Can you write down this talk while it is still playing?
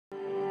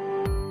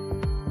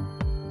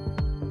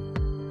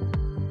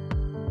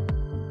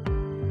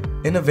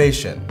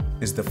Innovation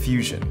is the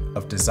fusion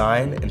of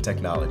design and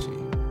technology.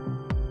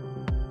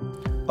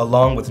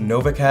 Along with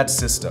NOVACAD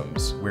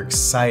Systems, we're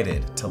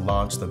excited to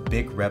launch the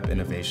BigRep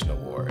Innovation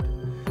Award,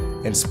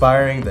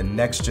 inspiring the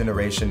next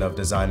generation of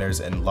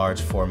designers in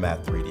large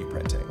format 3D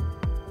printing.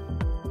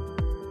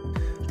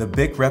 The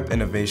BigRep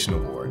Innovation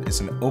Award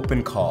is an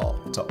open call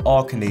to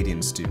all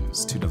Canadian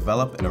students to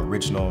develop an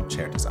original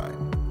chair design.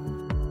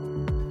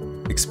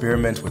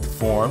 Experiment with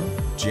form,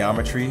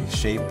 geometry,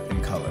 shape,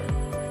 and color.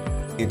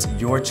 It's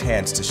your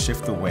chance to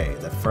shift the way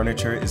that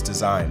furniture is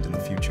designed in the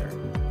future.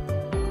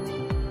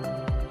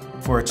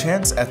 For a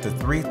chance at the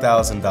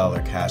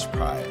 $3,000 cash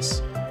prize,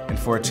 and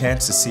for a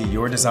chance to see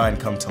your design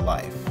come to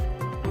life,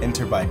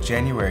 enter by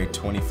January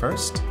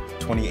 21st,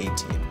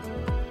 2018.